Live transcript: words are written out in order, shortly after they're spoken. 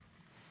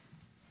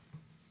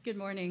Good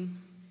morning.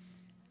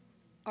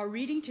 Our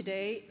reading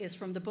today is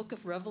from the book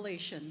of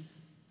Revelation,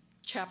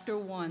 chapter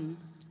 1,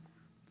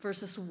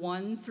 verses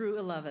 1 through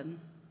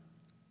 11.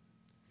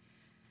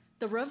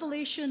 The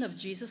revelation of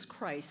Jesus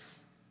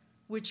Christ,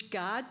 which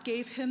God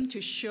gave him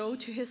to show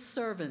to his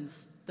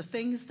servants the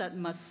things that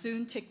must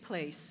soon take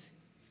place.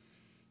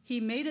 He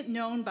made it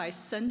known by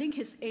sending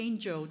his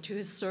angel to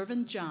his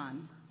servant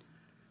John,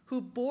 who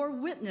bore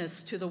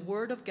witness to the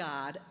word of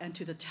God and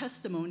to the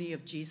testimony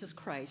of Jesus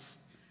Christ,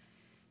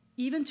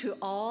 even to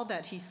all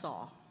that he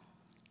saw.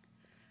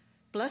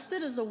 Blessed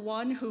is the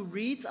one who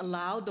reads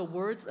aloud the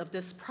words of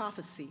this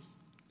prophecy,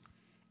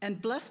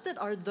 and blessed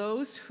are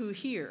those who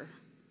hear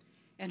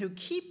and who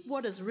keep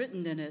what is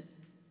written in it,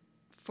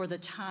 for the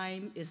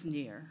time is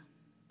near.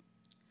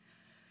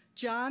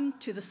 John,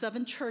 to the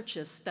 7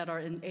 churches that are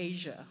in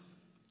Asia.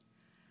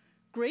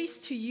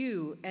 Grace to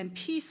you and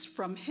peace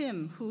from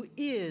him who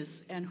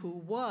is and who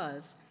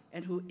was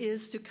and who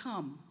is to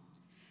come,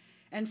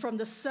 and from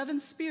the 7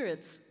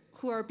 spirits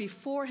who are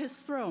before his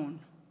throne,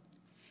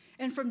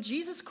 and from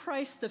Jesus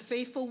Christ, the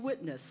faithful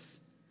witness,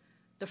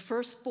 the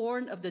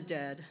firstborn of the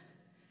dead,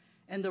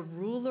 and the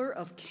ruler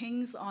of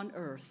kings on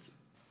earth.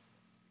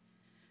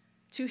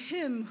 To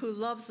him who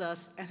loves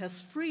us and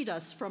has freed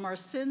us from our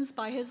sins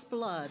by his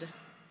blood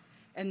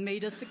and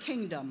made us a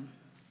kingdom,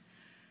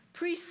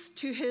 priests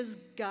to his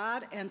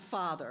God and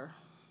Father.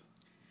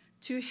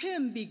 To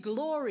him be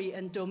glory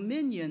and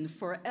dominion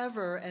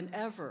forever and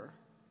ever.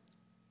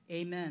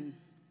 Amen.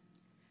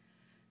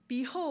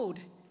 Behold,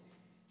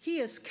 he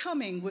is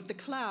coming with the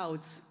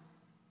clouds,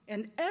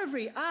 and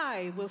every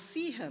eye will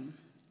see him,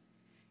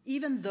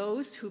 even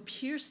those who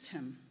pierced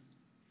him,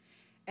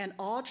 and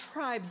all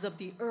tribes of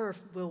the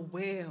earth will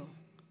wail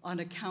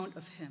on account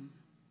of him.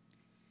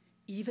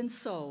 Even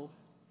so,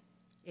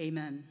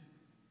 amen.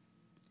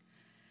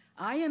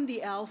 I am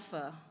the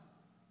Alpha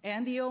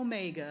and the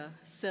Omega,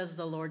 says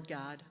the Lord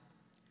God,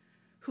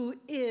 who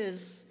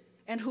is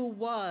and who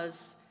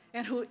was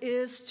and who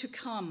is to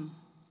come,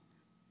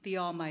 the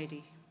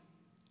Almighty.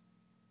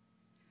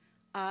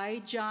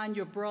 I, John,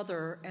 your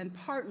brother and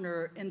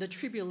partner in the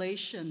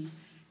tribulation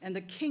and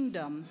the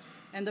kingdom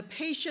and the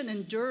patient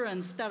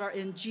endurance that are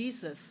in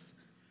Jesus,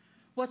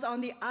 was on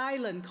the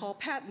island called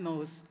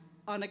Patmos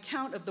on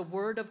account of the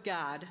word of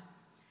God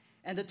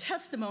and the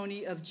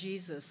testimony of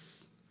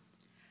Jesus.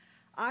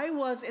 I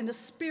was in the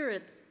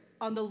Spirit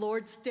on the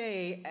Lord's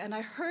day, and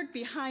I heard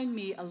behind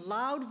me a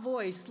loud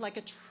voice like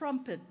a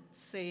trumpet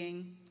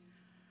saying,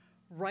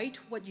 "Write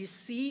what you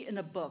see in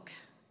a book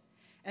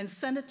and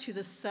send it to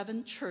the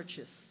 7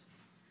 churches,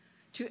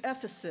 to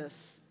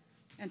Ephesus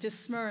and to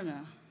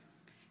Smyrna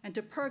and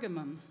to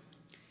Pergamum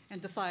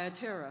and to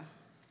Thyatira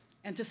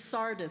and to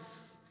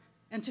Sardis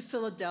and to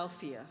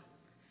Philadelphia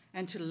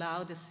and to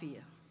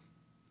Laodicea."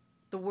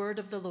 The word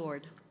of the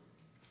Lord.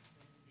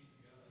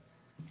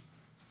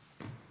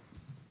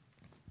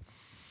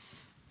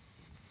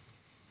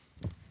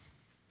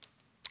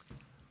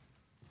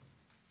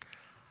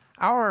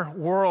 Our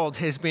world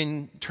has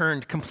been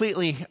turned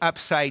completely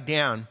upside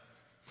down,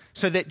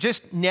 so that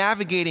just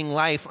navigating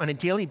life on a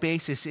daily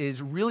basis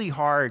is really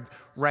hard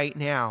right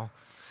now.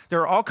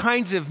 There are all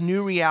kinds of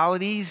new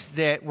realities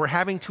that we're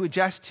having to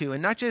adjust to,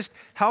 and not just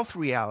health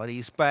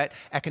realities, but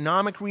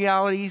economic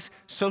realities,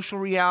 social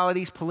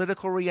realities,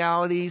 political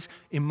realities,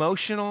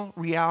 emotional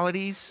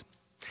realities.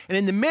 And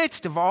in the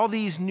midst of all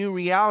these new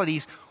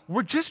realities,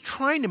 we're just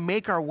trying to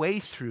make our way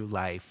through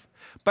life.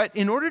 But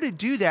in order to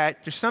do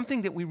that, there's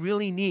something that we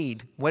really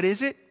need. What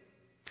is it?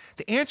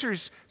 The answer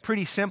is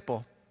pretty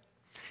simple.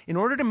 In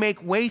order to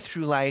make way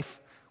through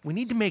life, we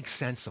need to make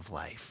sense of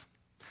life.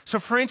 So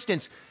for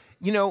instance,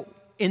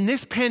 in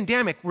this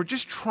pandemic, we're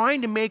just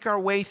trying to make our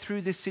way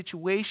through this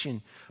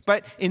situation.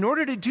 But in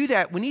order to do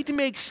that, we need to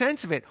make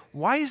sense of it.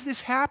 Why is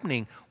this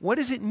happening? What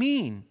does it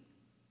mean?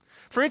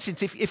 For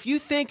instance, if you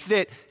think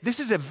that this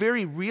is a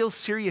very real,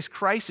 serious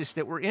crisis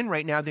that we're in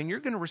right now, then you're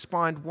going to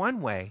respond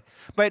one way.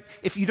 But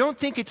if you don't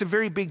think it's a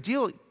very big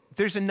deal,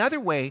 there's another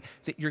way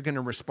that you're going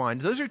to respond.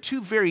 Those are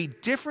 2 very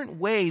different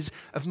ways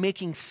of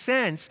making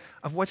sense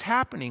of what's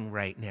happening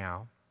right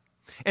now.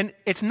 And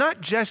it's not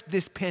just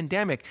this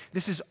pandemic.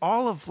 This is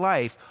all of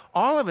life.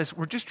 All of us,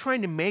 we're just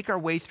trying to make our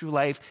way through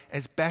life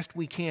as best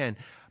we can.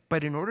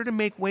 But in order to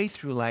make way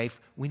through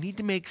life, we need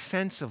to make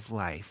sense of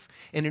life.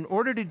 And in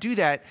order to do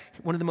that,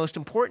 one of the most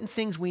important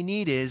things we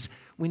need is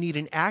we need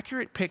an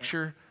accurate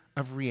picture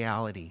of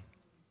reality.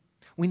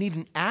 We need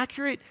an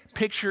accurate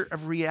picture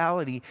of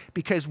reality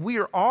because we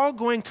are all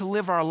going to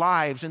live our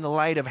lives in the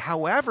light of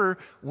however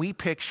we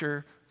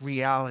picture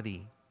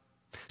reality.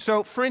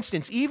 So, for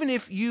instance, even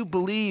if you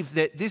believe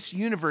that this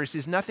universe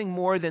is nothing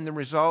more than the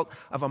result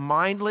of a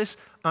mindless,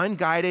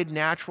 unguided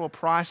natural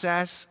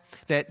process,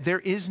 that there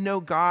is no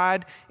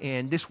God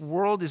and this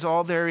world is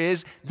all there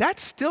is,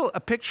 that's still a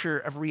picture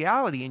of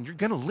reality, and you're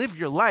going to live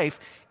your life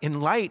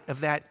in light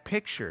of that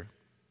picture.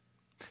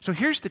 So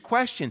here's the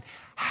question: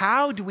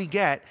 how do we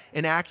get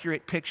an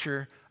accurate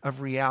picture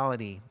of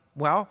reality?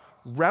 Well,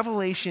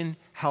 Revelation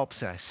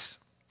helps us.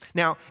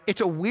 Now,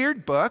 it's a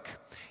weird book,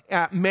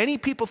 many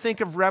people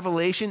think of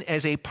Revelation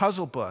as a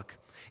puzzle book.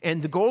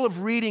 And the goal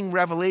of reading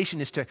Revelation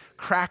is to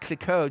crack the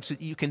code so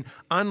that you can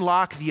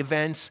unlock the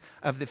events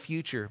of the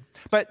future.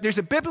 But there's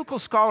a biblical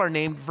scholar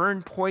named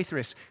Vern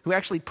Poythress who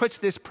actually puts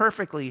this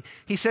perfectly.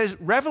 He says,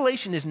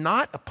 Revelation is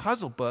not a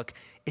puzzle book,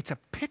 it's a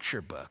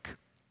picture book.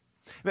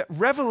 But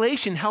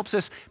Revelation helps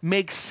us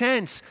make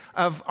sense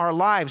of our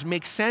lives,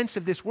 make sense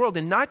of this world,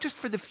 and not just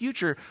for the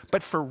future,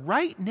 but for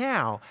right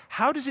now.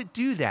 How does it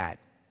do that?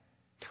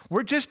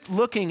 We're just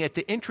looking at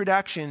the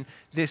introduction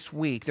this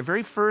week. The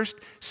very first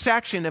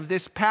section of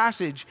this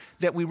passage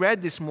that we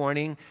read this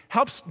morning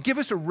helps give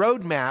us a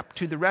roadmap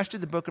to the rest of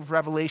the book of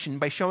Revelation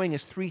by showing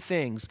us three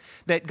things.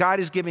 That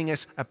God is giving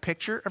us a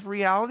picture of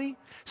reality.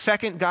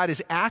 Second, God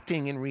is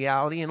acting in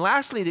reality. And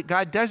lastly, that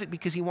God does it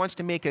because he wants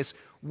to make us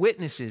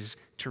witnesses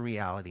to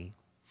reality.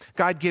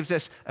 God gives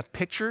us a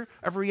picture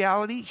of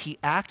reality. He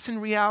acts in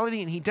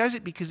reality, and he does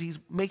it because he's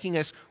making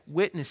us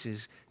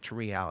witnesses to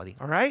reality.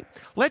 All right?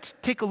 Let's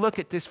take a look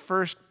at this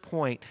first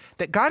point,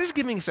 that God is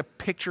giving us a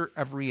picture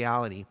of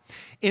reality.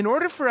 In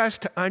order for us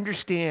to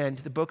understand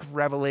the book of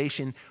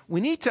Revelation, we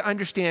need to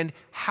understand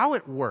how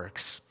it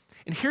works.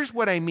 And here's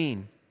what I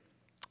mean.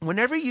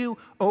 Whenever you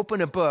open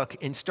a book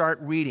and start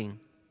reading,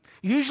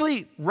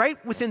 usually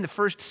right within the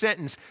first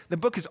sentence, the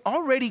book is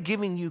already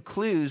giving you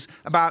clues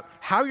about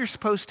how you're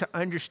supposed to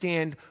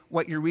understand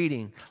what you're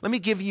reading. Let me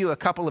give you a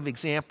couple of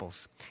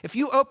examples. If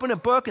you open a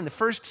book and the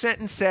first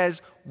sentence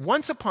says,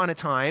 "Once upon a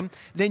time,"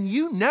 then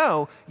you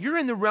know you're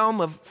in the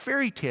realm of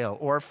fairy tale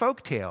or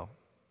folk tale.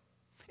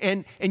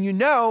 And you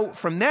know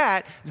from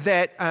that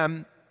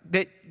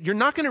you're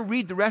not going to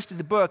read the rest of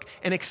the book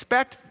and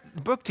expect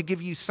the book to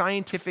give you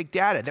scientific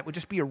data. That would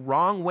just be a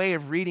wrong way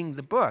of reading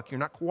the book. You're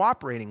not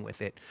cooperating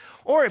with it.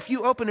 Or if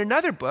you open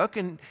another book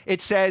and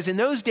it says, "In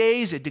those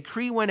days a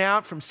decree went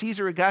out from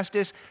Caesar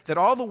Augustus that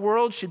all the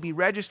world should be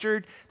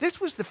registered."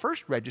 This was the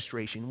first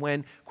registration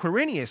when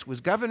Quirinius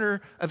was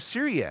governor of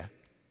Syria.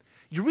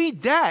 You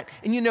read that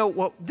and you know,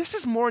 well, this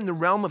is more in the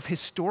realm of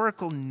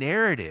historical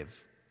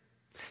narrative.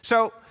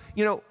 So,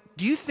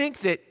 do you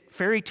think that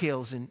fairy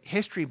tales and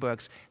history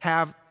books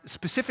have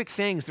specific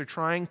things they're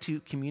trying to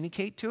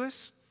communicate to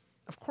us?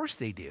 Of course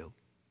they do.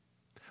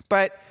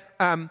 But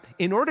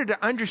in order to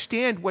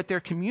understand what they're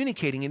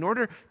communicating, in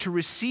order to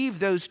receive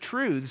those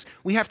truths,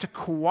 we have to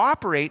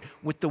cooperate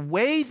with the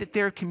way that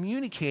they're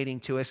communicating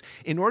to us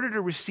in order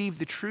to receive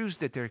the truths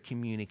that they're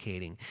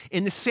communicating.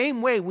 In the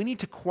same way, we need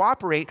to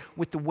cooperate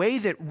with the way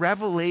that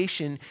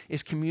Revelation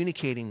is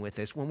communicating with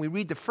us. When we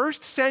read the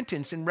first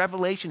sentence in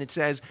Revelation, it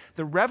says,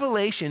 "the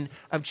revelation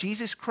of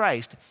Jesus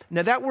Christ."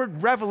 Now that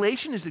word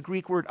revelation is the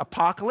Greek word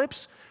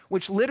apocalypse,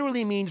 which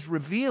literally means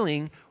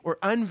revealing or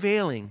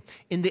unveiling.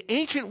 In the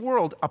ancient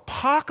world,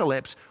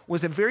 apocalypse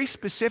was a very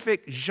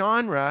specific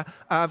genre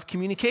of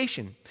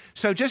communication.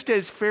 So just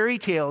as fairy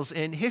tales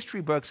and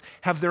history books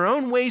have their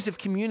own ways of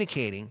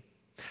communicating,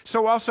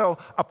 so also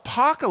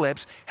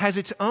apocalypse has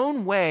its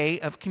own way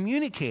of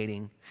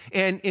communicating.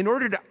 And in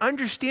order to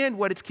understand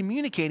what it's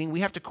communicating,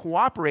 we have to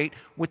cooperate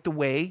with the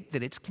way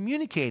that it's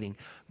communicating.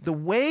 The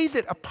way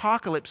that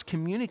apocalypse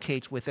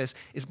communicates with us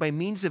is by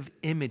means of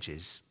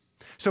images.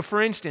 So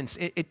for instance,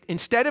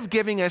 instead of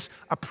giving us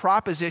a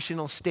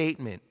propositional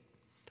statement,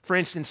 for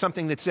instance,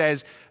 something that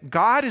says,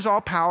 God is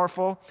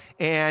all-powerful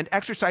and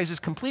exercises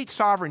complete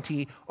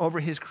sovereignty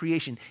over his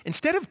creation.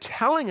 Instead of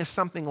telling us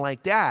something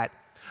like that,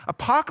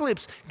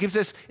 Apocalypse gives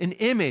us an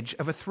image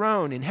of a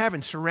throne in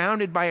heaven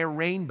surrounded by a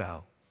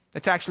rainbow.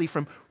 That's actually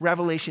from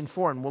Revelation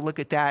 4, and we'll look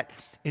at that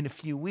in a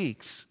few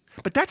weeks.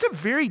 But that's a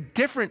very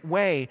different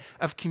way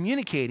of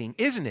communicating,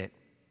 isn't it?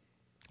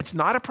 It's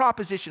not a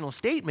propositional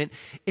statement,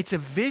 it's a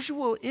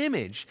visual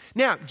image.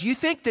 Now, do you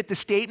think that the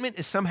statement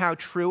is somehow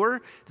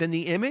truer than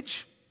the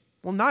image?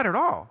 Well, not at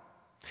all.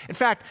 In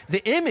fact,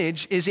 the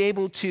image is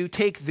able to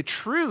take the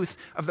truth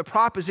of the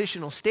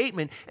propositional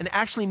statement and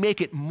actually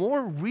make it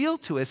more real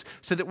to us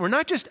so that we're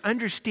not just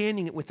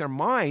understanding it with our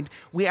mind,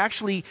 we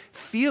actually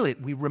feel it,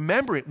 we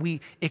remember it,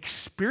 we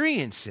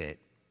experience it.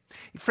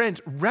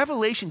 Friends,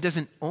 Revelation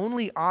doesn't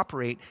only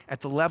operate at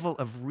the level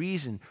of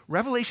reason.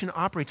 Revelation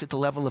operates at the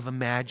level of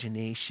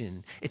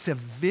imagination. It's a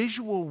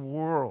visual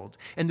world.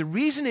 And the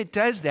reason it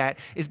does that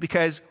is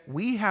because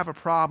we have a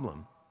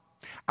problem.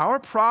 Our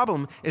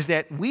problem is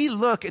that we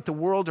look at the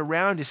world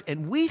around us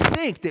and we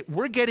think that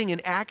we're getting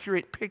an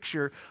accurate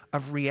picture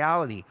of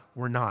reality.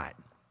 We're not.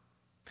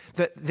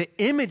 The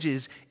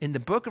images in the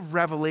book of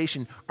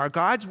Revelation are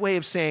God's way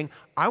of saying,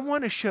 I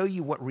want to show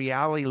you what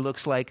reality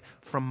looks like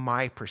from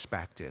my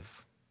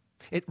perspective.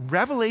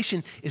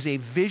 Revelation is a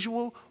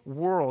visual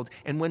world,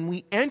 and when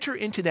we enter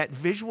into that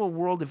visual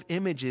world of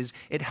images,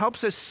 it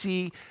helps us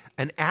see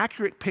an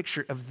accurate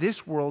picture of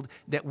this world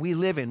that we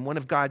live in. One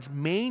of God's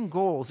main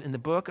goals in the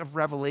book of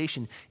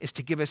Revelation is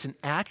to give us an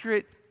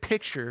accurate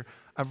picture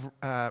of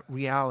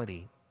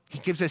reality. He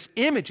gives us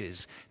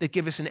images that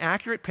give us an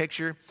accurate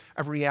picture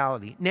of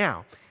reality.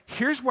 Now,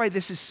 here's why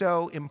this is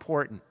so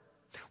important.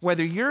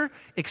 Whether you're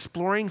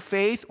exploring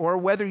faith or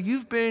whether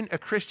you've been a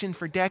Christian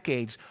for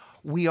decades,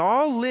 we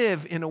all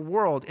live in a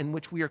world in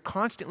which we are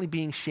constantly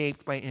being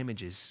shaped by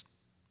images.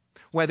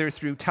 Whether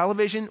through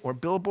television or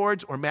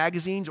billboards or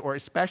magazines or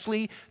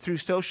especially through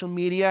social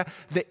media,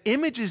 the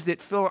images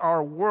that fill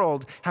our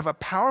world have a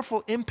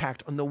powerful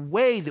impact on the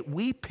way that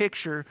we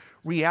picture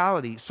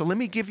reality. So let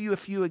me give you a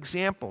few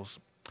examples.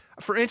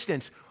 For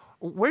instance,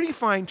 where do you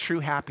find true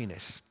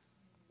happiness?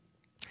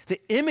 The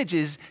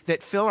images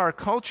that fill our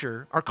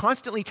culture are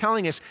constantly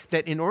telling us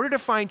that in order to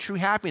find true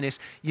happiness,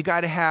 you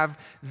got to have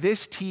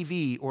this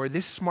TV or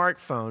this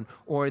smartphone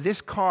or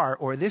this car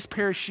or this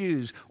pair of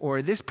shoes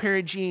or this pair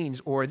of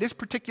jeans or this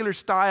particular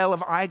style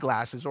of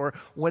eyeglasses or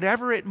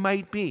whatever it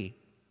might be.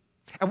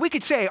 And we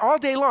could say all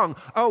day long,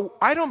 oh,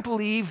 I don't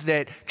believe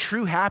that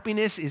true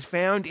happiness is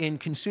found in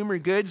consumer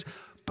goods,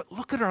 but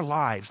look at our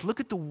lives, look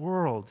at the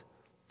world.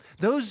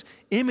 Those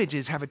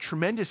images have a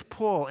tremendous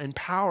pull and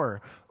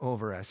power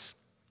over us.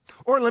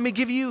 Or let me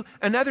give you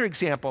another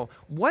example.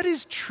 What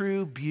is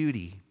true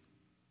beauty?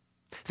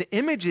 The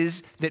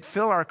images that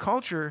fill our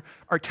culture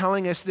are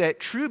telling us that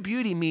true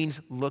beauty means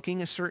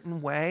looking a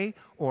certain way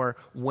or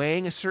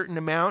weighing a certain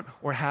amount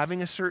or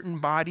having a certain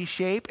body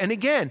shape. And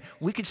again,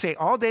 we could say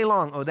all day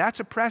long, oh, that's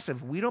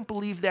oppressive. We don't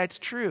believe that's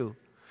true.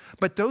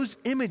 But those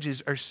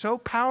images are so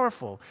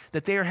powerful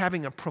that they are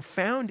having a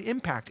profound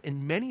impact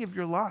in many of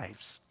your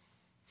lives.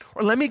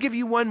 Or let me give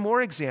you one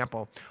more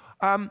example.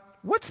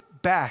 What's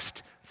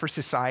best for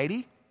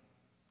society?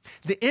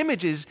 The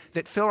images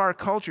that fill our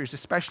cultures,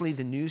 especially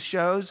the news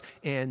shows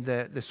and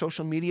the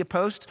social media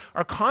posts,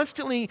 are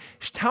constantly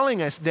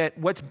telling us that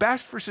what's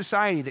best for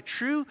society, that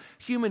true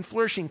human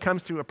flourishing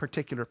comes through a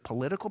particular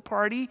political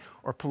party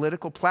or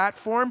political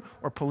platform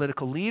or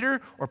political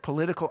leader or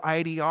political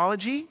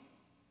ideology.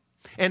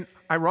 And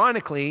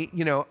ironically,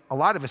 a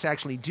lot of us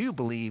actually do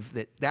believe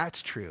that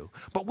that's true.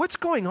 But what's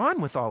going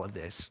on with all of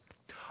this?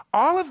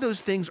 All of those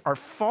things are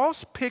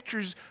false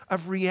pictures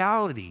of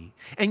reality.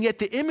 And yet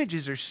the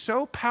images are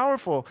so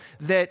powerful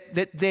that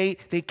they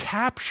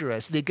capture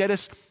us. They get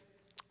us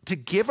to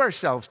give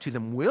ourselves to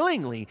them.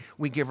 Willingly,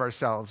 we give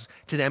ourselves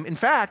to them. In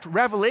fact,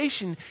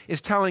 Revelation is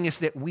telling us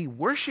that we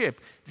worship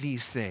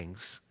these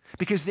things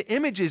because the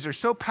images are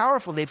so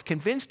powerful, they've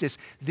convinced us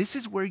this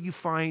is where you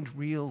find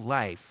real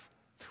life,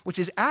 which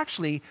is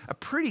actually a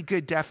pretty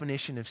good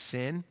definition of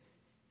sin.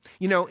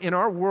 In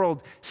our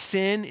world,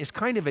 sin is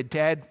kind of a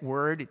dead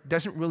word. It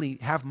doesn't really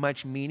have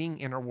much meaning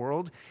in our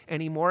world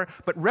anymore.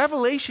 But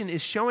Revelation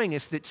is showing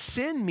us that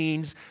sin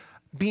means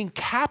being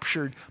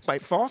captured by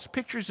false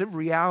pictures of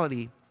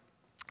reality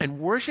and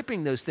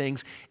worshiping those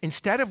things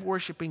instead of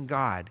worshiping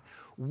God.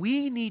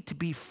 We need to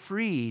be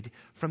freed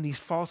from these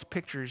false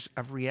pictures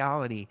of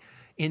reality.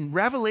 In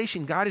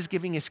Revelation, God is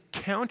giving us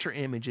counter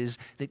images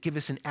that give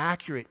us an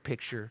accurate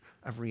picture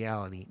of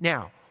reality.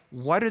 Now,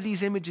 what are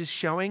these images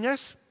showing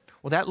us?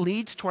 Well, that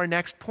leads to our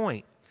next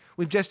point.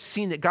 We've just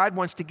seen that God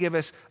wants to give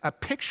us a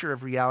picture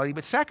of reality,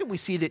 but second, we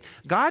see that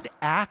God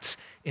acts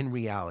in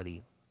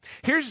reality.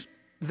 Here's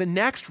the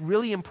next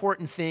really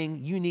important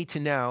thing you need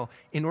to know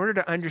in order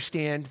to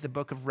understand the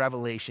book of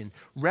Revelation.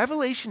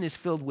 Revelation is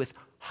filled with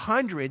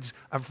hundreds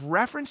of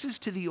references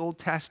to the Old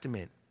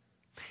Testament.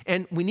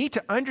 And we need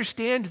to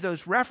understand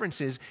those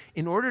references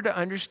in order to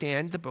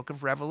understand the book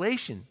of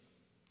Revelation.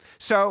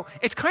 So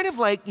it's kind of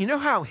like,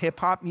 how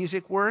hip-hop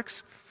music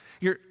works?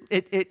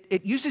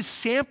 It uses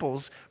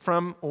samples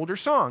from older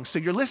songs. So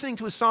you're listening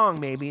to a song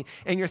maybe,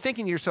 and you're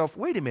thinking to yourself,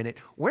 wait a minute,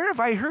 where have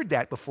I heard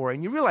that before?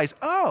 And you realize,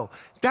 oh,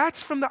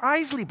 that's from the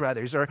Isley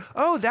Brothers, or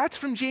oh, that's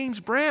from James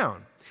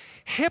Brown.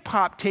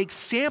 Hip-hop takes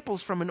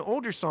samples from an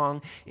older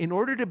song in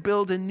order to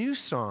build a new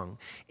song.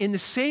 In the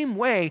same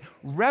way,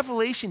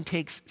 Revelation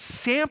takes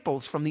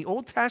samples from the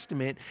Old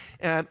Testament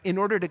in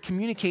order to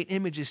communicate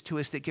images to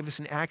us that give us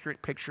an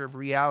accurate picture of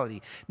reality.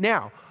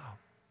 Now,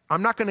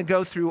 I'm not going to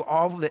go through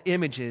all the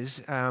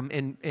images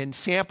and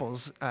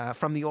samples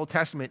from the Old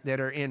Testament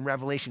that are in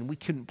Revelation. We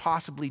couldn't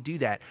possibly do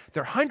that.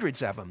 There are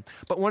hundreds of them.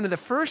 But one of the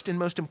first and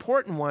most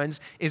important ones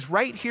is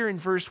right here in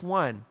verse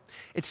 1.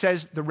 It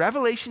says, the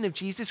revelation of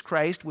Jesus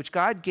Christ, which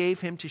God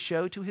gave him to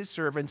show to his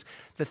servants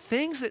the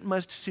things that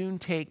must soon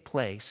take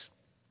place.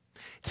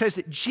 It says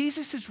that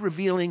Jesus is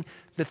revealing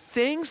the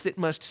things that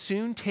must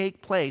soon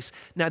take place.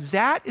 Now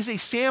that is a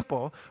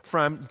sample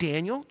from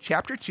Daniel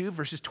chapter 2,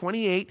 verses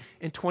 28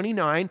 and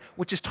 29,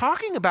 which is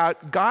talking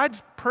about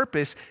God's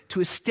purpose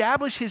to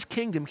establish his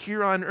kingdom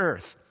here on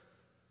earth.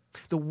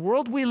 The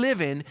world we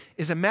live in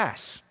is a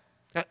mess.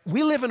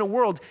 We live in a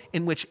world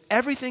in which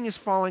everything is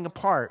falling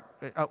apart,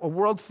 a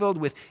world filled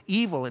with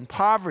evil and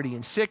poverty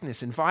and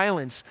sickness and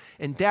violence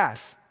and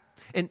death.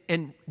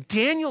 And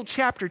Daniel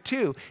chapter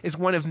 2 is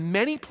one of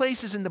many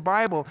places in the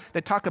Bible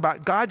that talk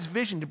about God's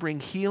vision to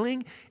bring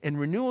healing and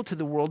renewal to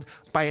the world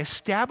by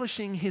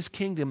establishing his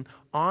kingdom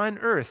on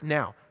earth.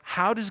 Now,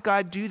 how does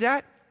God do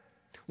that?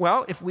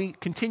 Well, if we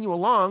continue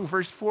along,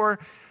 verse 4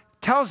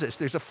 tells us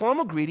there's a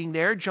formal greeting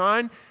there.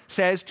 John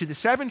says, to the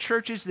 7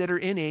 churches that are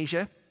in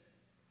Asia,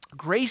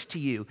 grace to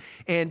you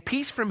and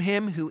peace from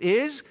him who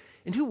is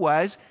and who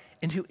was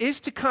and who is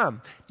to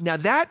come. Now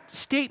that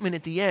statement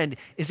at the end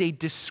is a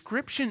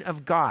description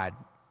of God.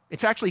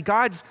 It's actually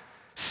God's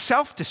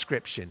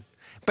self-description.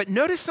 But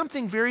notice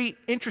something very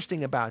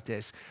interesting about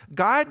this.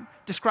 God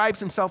describes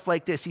himself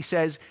like this. He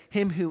says,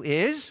 him who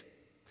is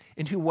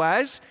and who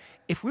was.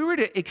 If we were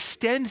to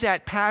extend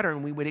that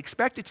pattern, we would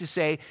expect it to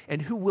say,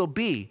 and who will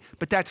be.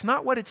 But that's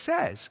not what it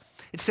says.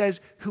 It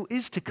says, who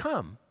is to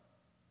come.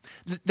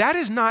 That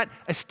is not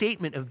a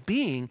statement of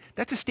being,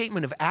 that's a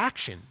statement of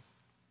action.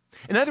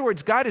 In other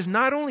words, God is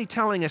not only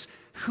telling us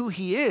who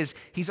he is,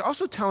 he's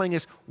also telling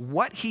us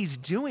what he's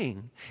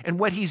doing. And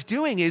what he's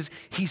doing is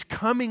he's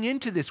coming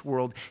into this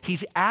world.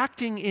 He's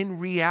acting in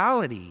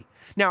reality.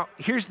 Now,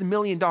 here's the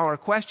million-dollar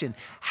question.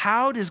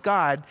 How does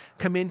God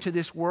come into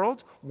this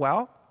world?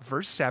 Well,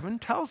 verse 7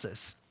 tells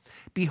us.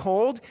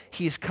 Behold,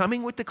 he is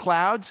coming with the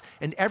clouds,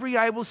 and every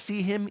eye will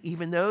see him,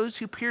 even those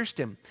who pierced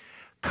him.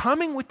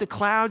 Coming with the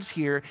clouds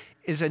here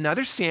is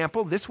another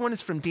sample. This one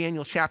is from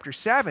Daniel chapter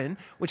 7,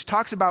 which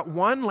talks about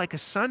one like a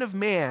son of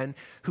man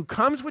who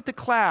comes with the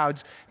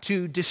clouds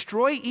to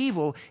destroy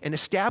evil and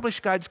establish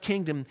God's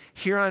kingdom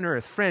here on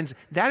earth. Friends,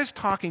 that is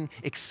talking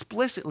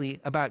explicitly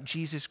about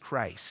Jesus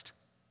Christ.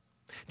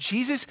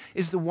 Jesus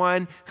is the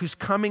one who's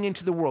coming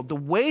into the world. The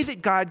way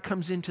that God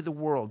comes into the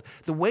world,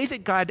 the way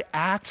that God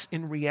acts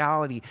in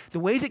reality, the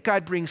way that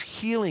God brings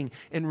healing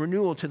and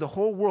renewal to the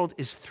whole world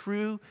is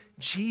through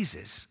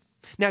Jesus.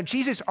 Now,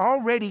 Jesus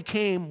already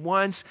came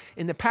once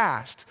in the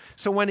past.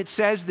 So when it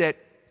says that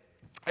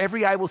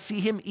every eye will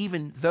see him,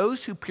 even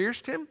those who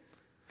pierced him,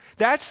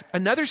 that's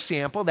another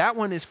sample. That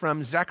one is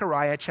from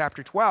Zechariah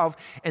chapter 12,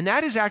 and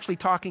that is actually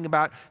talking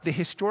about the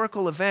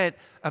historical event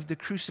of the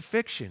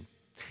crucifixion.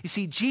 You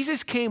see,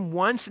 Jesus came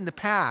once in the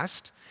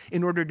past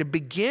in order to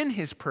begin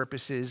his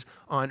purposes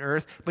on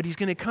earth, but he's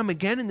going to come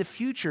again in the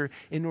future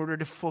in order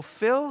to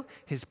fulfill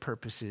his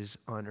purposes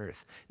on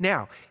earth.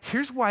 Now,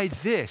 here's why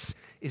this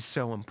is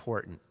so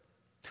important.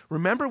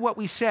 Remember what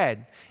we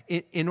said.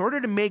 In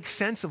order to make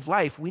sense of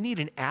life, we need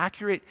an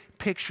accurate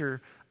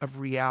picture of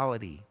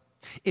reality.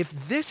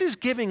 If this is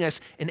giving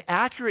us an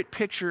accurate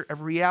picture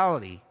of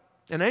reality,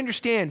 and I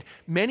understand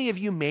many of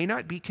you may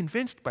not be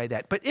convinced by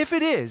that, but if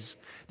it is,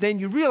 then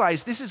you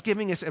realize this is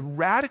giving us a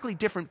radically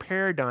different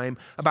paradigm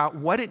about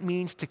what it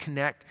means to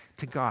connect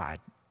to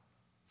God.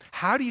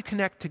 How do you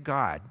connect to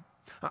God?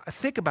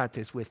 Think about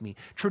this with me.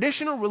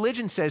 Traditional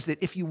religion says that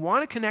if you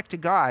want to connect to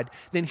God,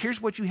 then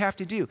here's what you have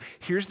to do.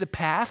 Here's the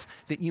path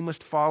that you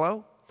must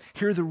follow.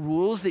 Here are the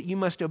rules that you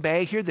must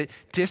obey. Here are the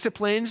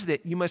disciplines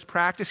that you must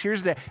practice.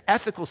 Here's the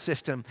ethical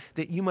system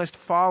that you must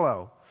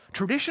follow.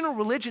 Traditional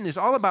religion is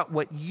all about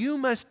what you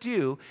must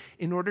do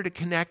in order to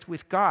connect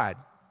with God.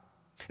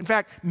 In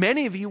fact,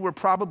 many of you were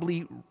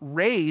probably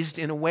raised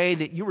in a way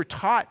that you were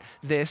taught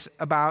this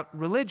about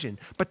religion.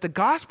 But the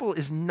gospel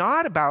is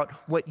not about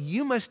what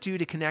you must do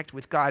to connect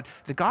with God.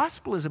 The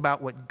gospel is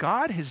about what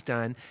God has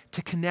done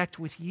to connect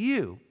with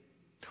you.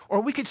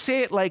 Or we could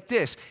say it like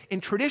this.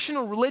 In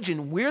traditional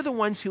religion, we're the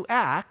ones who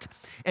act,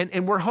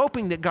 and we're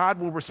hoping that God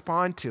will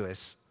respond to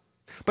us.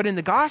 But in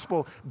the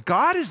gospel,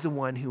 God is the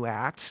one who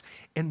acts,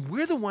 and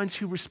we're the ones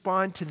who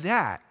respond to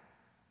that.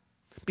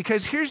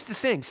 Because here's the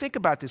thing, think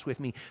about this with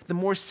me. The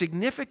more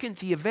significant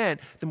the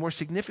event, the more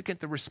significant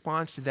the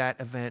response to that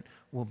event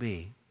will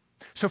be.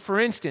 So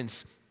for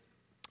instance,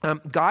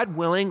 God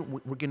willing,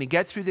 we're going to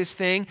get through this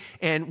thing,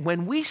 and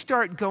when we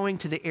start going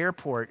to the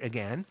airport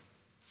again,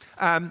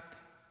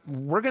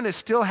 we're going to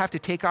still have to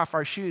take off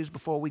our shoes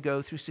before we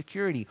go through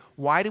security.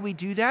 Why do we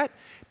do that?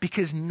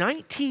 Because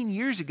 19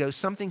 years ago,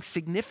 something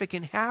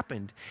significant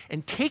happened.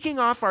 And taking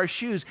off our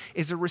shoes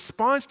is a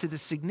response to the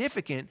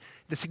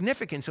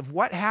significance of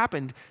what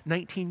happened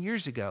 19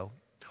 years ago.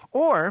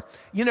 Or,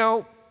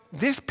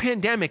 this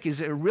pandemic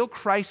is a real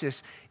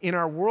crisis in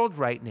our world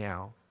right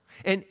now.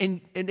 And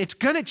it's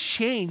going to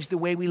change the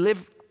way we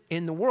live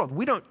in the world.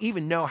 We don't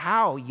even know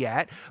how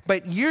yet,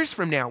 but years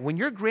from now, when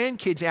your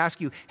grandkids ask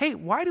you, hey,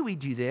 why do we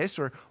do this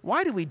or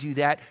why do we do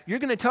that? You're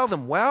going to tell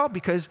them, well,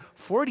 because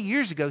 40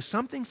 years ago,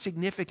 something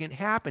significant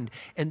happened,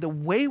 and the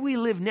way we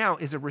live now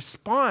is a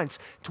response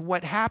to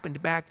what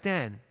happened back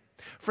then.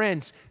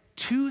 Friends,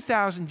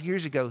 2,000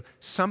 years ago,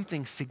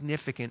 something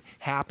significant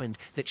happened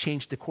that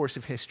changed the course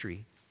of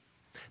history.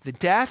 The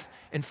death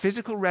and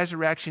physical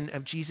resurrection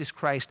of Jesus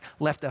Christ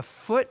left a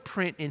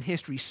footprint in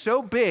history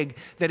so big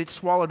that it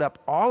swallowed up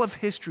all of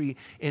history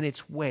in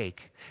its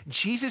wake.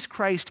 Jesus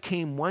Christ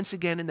came once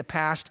again in the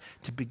past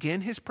to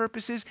begin his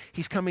purposes.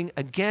 He's coming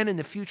again in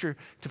the future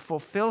to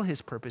fulfill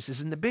his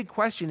purposes. And the big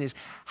question is,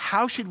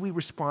 how should we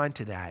respond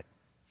to that?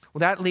 Well,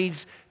 that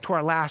leads to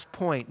our last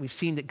point. We've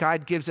seen that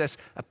God gives us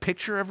a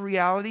picture of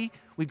reality.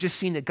 We've just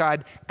seen that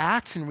God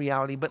acts in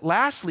reality. But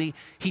lastly,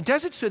 he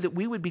does it so that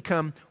we would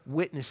become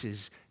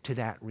witnesses to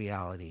that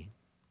reality.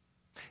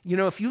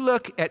 If you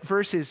look at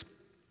verses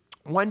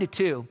 1 to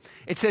 2,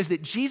 it says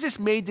that Jesus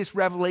made this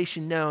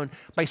revelation known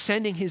by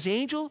sending his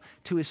angel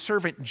to his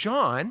servant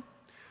John,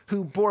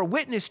 who bore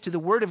witness to the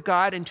word of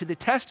God and to the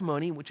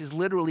testimony, which is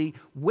literally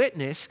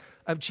witness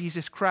of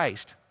Jesus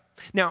Christ.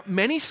 Now,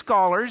 many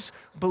scholars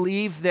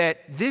believe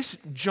that this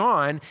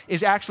John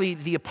is actually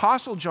the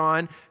Apostle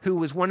John, who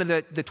was one of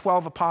the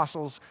 12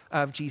 apostles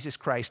of Jesus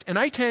Christ. And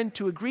I tend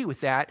to agree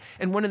with that.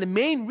 And one of the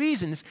main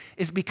reasons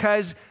is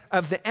because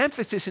of the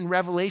emphasis in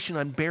Revelation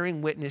on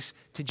bearing witness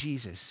to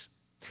Jesus.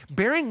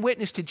 Bearing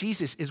witness to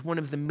Jesus is one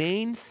of the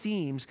main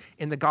themes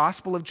in the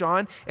Gospel of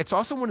John. It's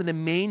also one of the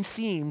main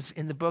themes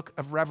in the book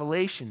of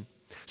Revelation.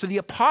 So the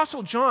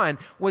Apostle John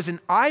was an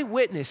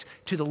eyewitness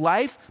to the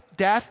life,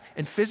 death,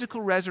 and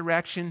physical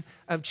resurrection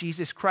of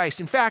Jesus Christ.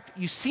 In fact,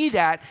 you see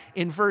that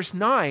in verse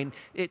 9.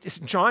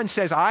 John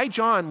says, I,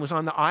 John, was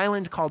on the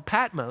island called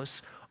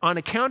Patmos on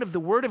account of the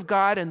word of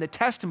God and the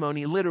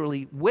testimony,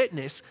 literally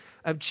witness,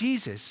 of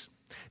Jesus.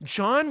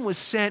 John was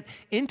sent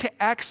into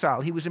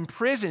exile. He was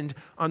imprisoned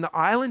on the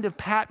island of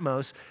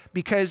Patmos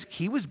because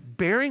he was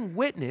bearing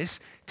witness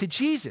to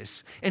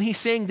Jesus. And he's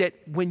saying that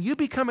when you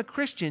become a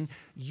Christian,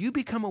 you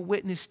become a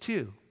witness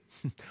too.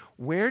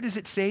 Where does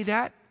it say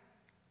that?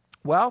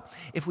 Well,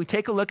 if we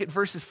take a look at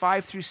verses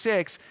 5 through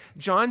 6,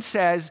 John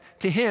says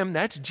to him,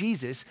 that's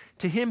Jesus,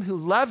 to him who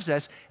loves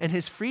us and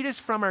has freed us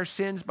from our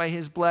sins by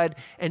his blood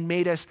and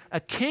made us a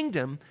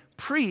kingdom,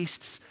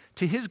 priests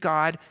to his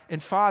God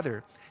and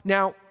Father.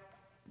 Now,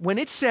 when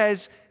it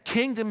says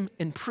kingdom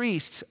and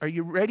priests, are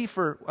you ready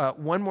for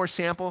one more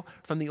sample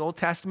from the Old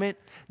Testament?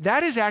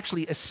 That is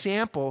actually a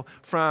sample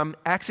from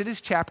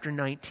Exodus chapter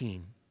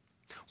 19.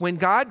 When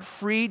God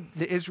freed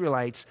the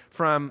Israelites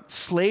from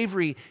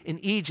slavery in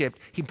Egypt,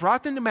 he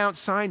brought them to Mount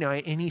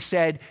Sinai and he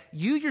said,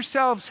 you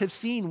yourselves have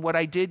seen what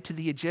I did to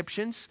the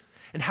Egyptians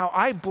and how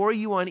I bore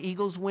you on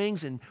eagle's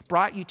wings and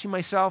brought you to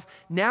myself.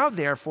 Now,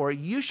 therefore,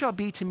 you shall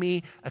be to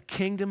me a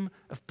kingdom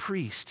of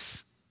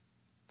priests.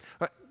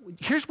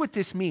 Here's what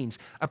this means.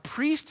 A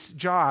priest's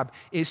job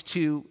is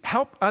to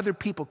help other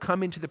people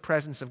come into the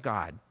presence of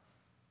God.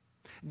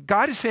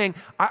 God is saying,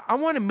 I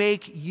want to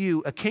make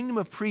you a kingdom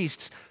of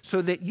priests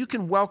so that you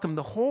can welcome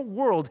the whole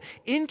world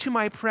into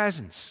my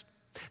presence.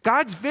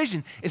 God's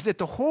vision is that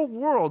the whole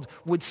world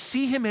would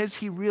see him as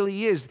he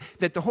really is,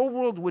 that the whole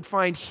world would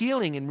find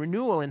healing and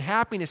renewal and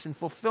happiness and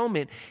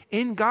fulfillment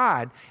in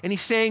God. And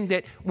he's saying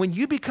that when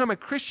you become a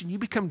Christian, you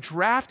become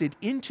drafted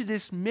into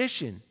this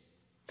mission.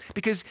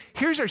 Because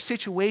here's our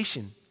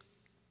situation.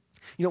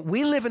 You know,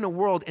 we live in a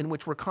world in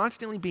which we're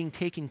constantly being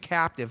taken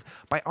captive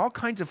by all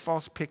kinds of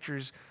false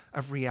pictures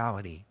of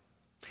reality.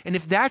 And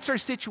if that's our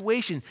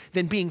situation,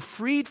 then being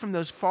freed from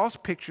those false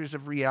pictures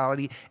of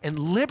reality and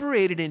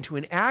liberated into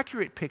an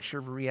accurate picture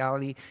of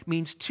reality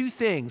means two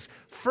things.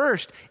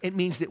 First, it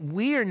means that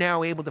we are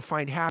now able to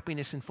find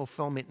happiness and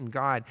fulfillment in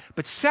God.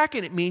 But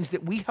second, it means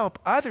that we help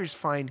others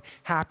find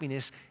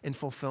happiness and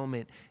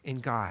fulfillment in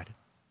God.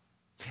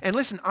 And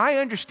listen, I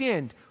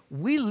understand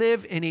we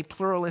live in a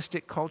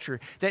pluralistic culture.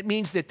 That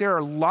means that there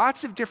are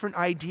lots of different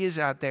ideas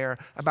out there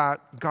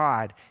about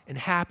God and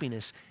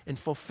happiness and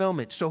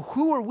fulfillment. So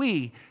who are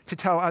we to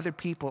tell other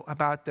people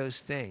about those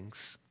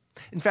things?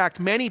 In fact,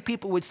 many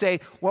people would say,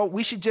 well,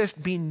 we should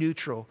just be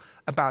neutral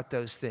about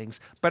those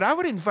things. But I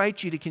would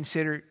invite you to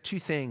consider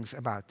two things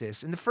about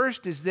this. And the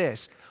first is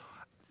this: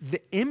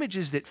 the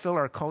images that fill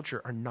our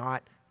culture are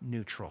not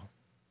neutral.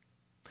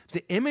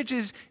 The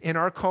images in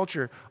our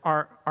culture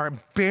are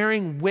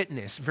bearing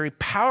witness, very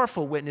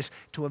powerful witness,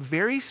 to a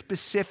very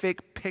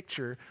specific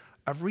picture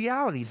of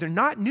reality. They're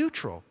not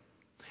neutral.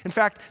 In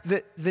fact,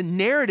 the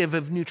narrative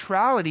of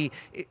neutrality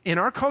in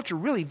our culture,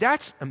 really,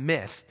 that's a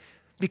myth.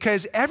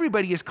 Because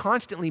everybody is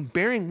constantly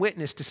bearing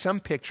witness to some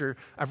picture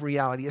of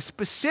reality, a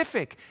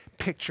specific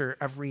picture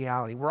of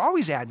reality. We're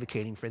always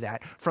advocating for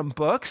that, from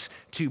books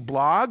to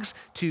blogs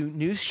to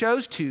news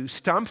shows to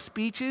stump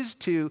speeches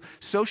to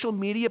social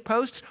media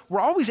posts.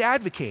 We're always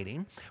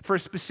advocating for a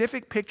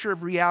specific picture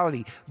of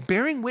reality.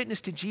 Bearing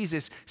witness to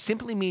Jesus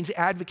simply means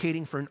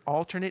advocating for an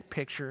alternate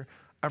picture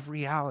of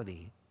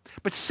reality.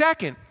 But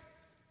second,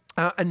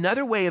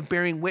 another way of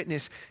bearing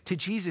witness to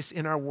Jesus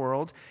in our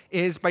world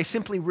is by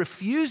simply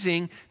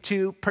refusing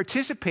to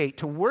participate,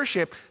 to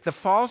worship the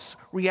false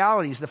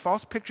realities, the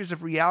false pictures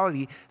of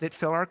reality that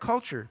fill our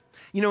culture.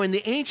 You know, in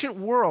the ancient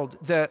world,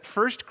 the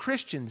first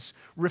Christians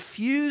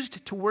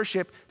refused to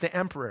worship the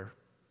emperor.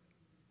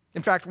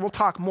 In fact, we'll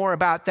talk more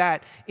about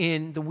that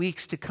in the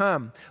weeks to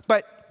come.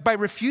 But by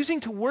refusing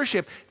to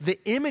worship the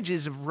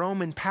images of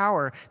Roman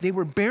power, they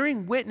were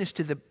bearing witness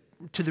to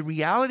the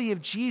reality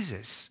of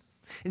Jesus.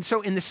 And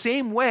so in the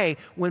same way,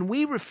 when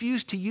we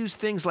refuse to use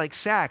things like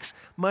sex,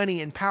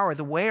 money, and power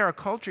the way our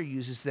culture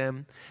uses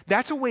them,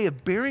 that's a way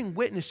of bearing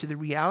witness to the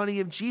reality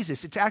of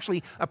Jesus. It's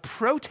actually a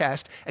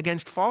protest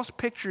against false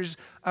pictures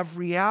of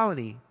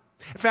reality.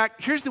 In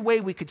fact, here's the way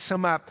we could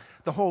sum up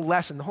the whole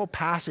lesson, the whole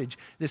passage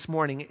this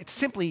morning. It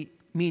simply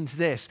means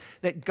this: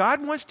 that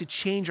God wants to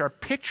change our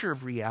picture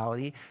of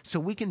reality so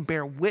we can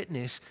bear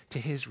witness to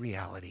his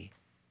reality.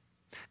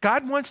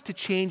 God wants to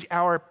change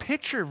our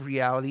picture of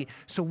reality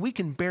so we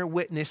can bear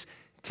witness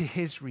to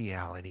his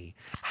reality.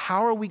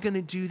 How are we going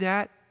to do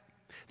that?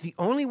 The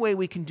only way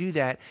we can do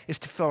that is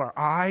to fill our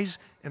eyes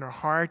and our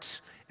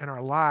hearts and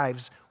our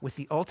lives with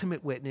the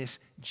ultimate witness,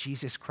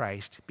 Jesus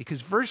Christ.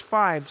 Because verse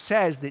 5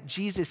 says that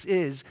Jesus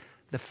is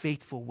the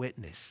faithful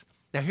witness.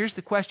 Now here's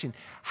the question.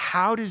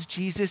 How does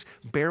Jesus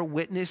bear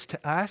witness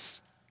to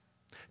us?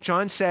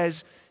 John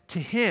says, to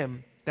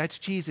him, that's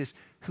Jesus,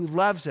 who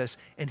loves us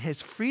and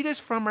has freed us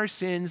from our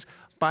sins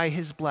by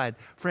his blood.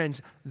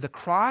 Friends, the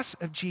cross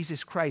of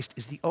Jesus Christ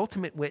is the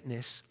ultimate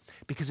witness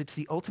because it's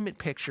the ultimate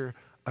picture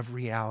of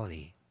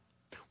reality.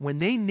 When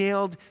they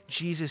nailed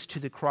Jesus to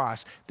the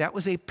cross, that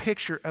was a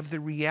picture of the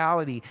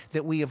reality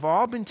that we have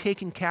all been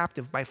taken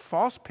captive by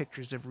false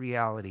pictures of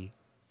reality.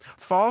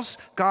 False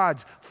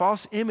gods,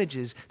 false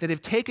images that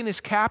have taken us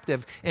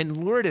captive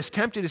and lured us,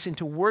 tempted us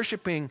into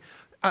worshiping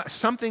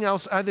something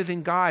else other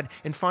than God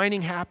and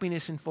finding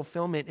happiness and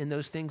fulfillment in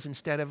those things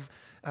instead of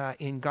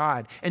in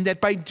God. And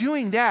that by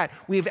doing that,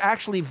 we have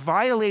actually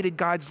violated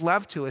God's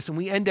love to us, and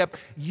we end up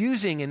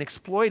using and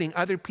exploiting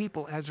other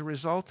people as a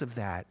result of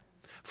that.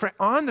 For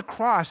on the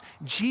cross,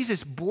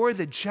 Jesus bore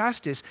the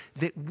justice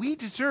that we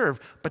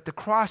deserve, but the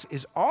cross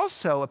is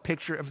also a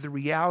picture of the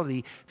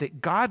reality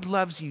that God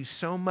loves you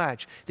so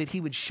much that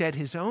he would shed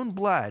his own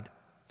blood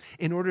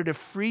in order to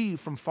free you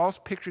from false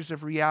pictures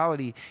of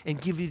reality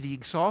and give you the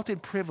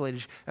exalted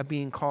privilege of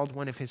being called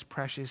one of his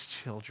precious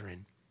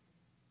children.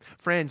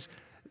 Friends,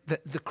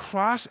 the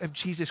cross of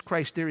Jesus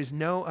Christ, there is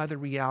no other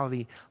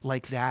reality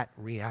like that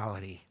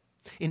reality.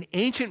 In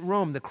ancient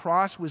Rome, the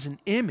cross was an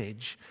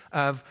image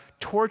of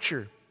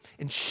torture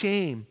and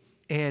shame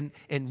and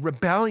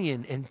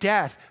rebellion and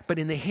death. But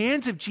in the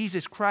hands of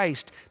Jesus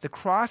Christ, the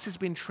cross has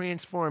been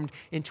transformed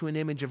into an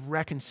image of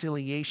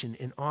reconciliation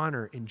and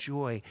honor and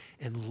joy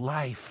and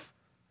life.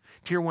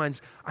 Dear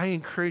ones, I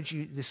encourage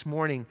you this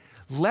morning,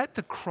 let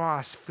the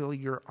cross fill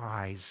your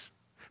eyes.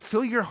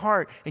 Fill your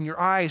heart and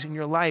your eyes and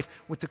your life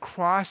with the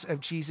cross of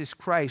Jesus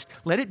Christ.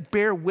 Let it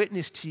bear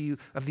witness to you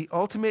of the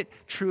ultimate,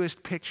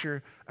 truest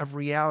picture of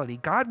reality.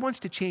 God wants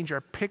to change our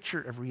picture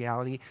of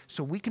reality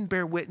so we can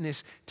bear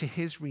witness to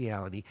his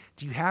reality.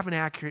 Do you have an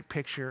accurate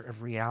picture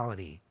of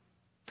reality?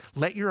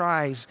 Let your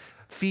eyes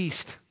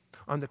feast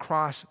on the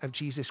cross of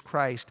Jesus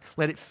Christ.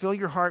 Let it fill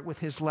your heart with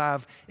his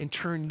love and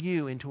turn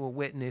you into a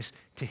witness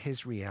to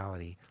his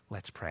reality.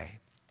 Let's pray.